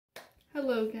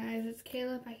Hello guys, it's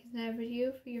Kayla back with another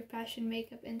video for your fashion,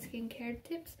 makeup, and skincare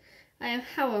tips. I am,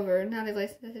 however, not a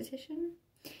licensed esthetician.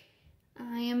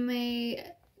 I am a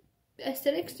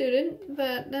aesthetic student,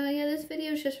 but yeah, this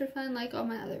video is just for fun like all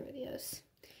my other videos.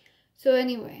 So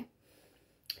anyway,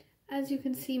 as you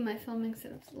can see, my filming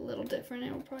setup's a little different.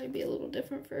 It will probably be a little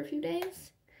different for a few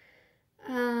days.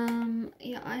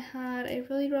 Yeah, I had a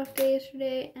really rough day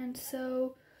yesterday, and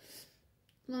so,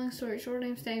 long story short,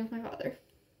 I'm staying with my father.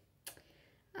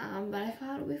 But I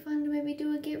thought it would be fun to maybe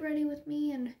do a get ready with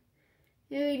me and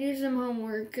maybe do some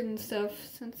homework and stuff,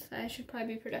 since I should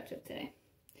probably be productive today.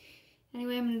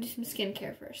 Anyway, I'm going to do some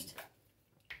skincare first.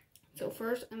 So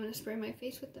first, I'm going to spray my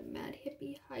face with the Mad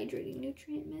Hippie Hydrating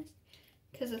Nutrient Mist,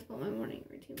 because that's what my morning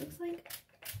routine looks like.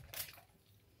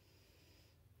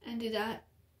 And do that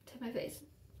to my face.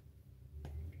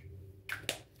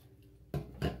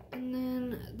 And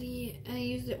then I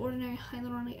use the Ordinary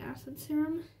Hyaluronic Acid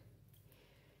Serum.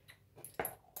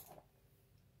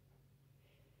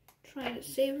 Try to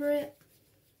savor it.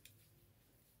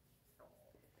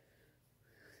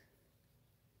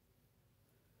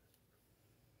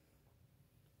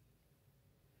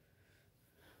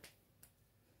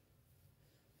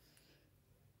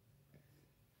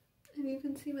 And you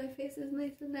can see my face is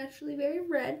nice and naturally very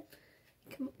red.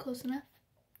 Come up close enough.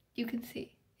 You can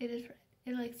see it is red.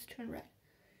 It likes to turn red.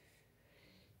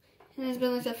 And it's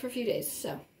been like that for a few days,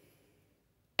 so.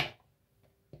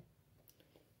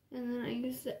 And then I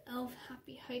use the e.l.f.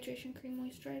 Happy Hydration Cream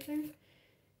Moisturizer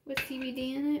with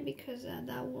CBD in it, because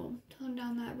that will tone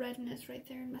down that redness right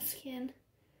there in my skin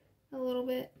a little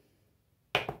bit.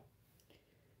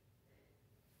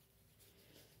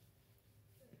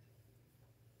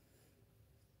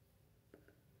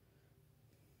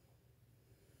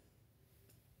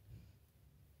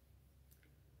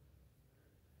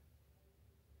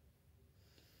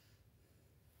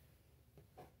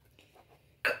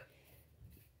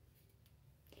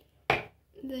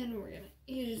 Then we're going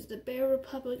to use the Bare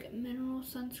Republic Mineral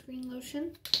Sunscreen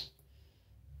Lotion.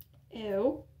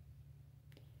 Ew.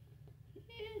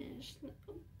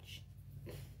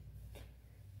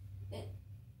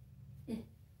 Yeah,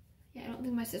 I don't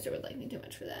think my sister would like me too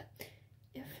much for that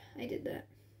if I did that.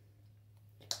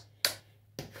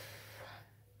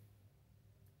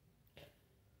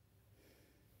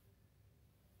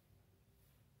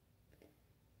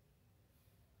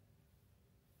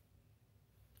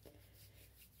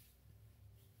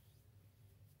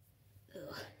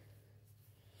 Ugh.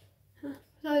 Huh.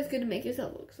 It's always good to make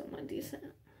yourself look somewhat decent.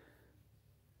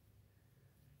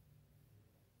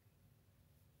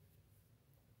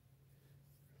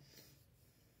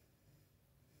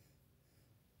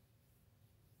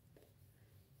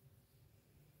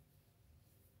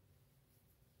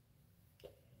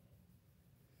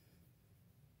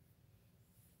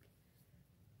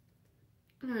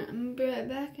 Alright, I'm gonna be right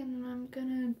back, and I'm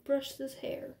gonna brush this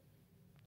hair.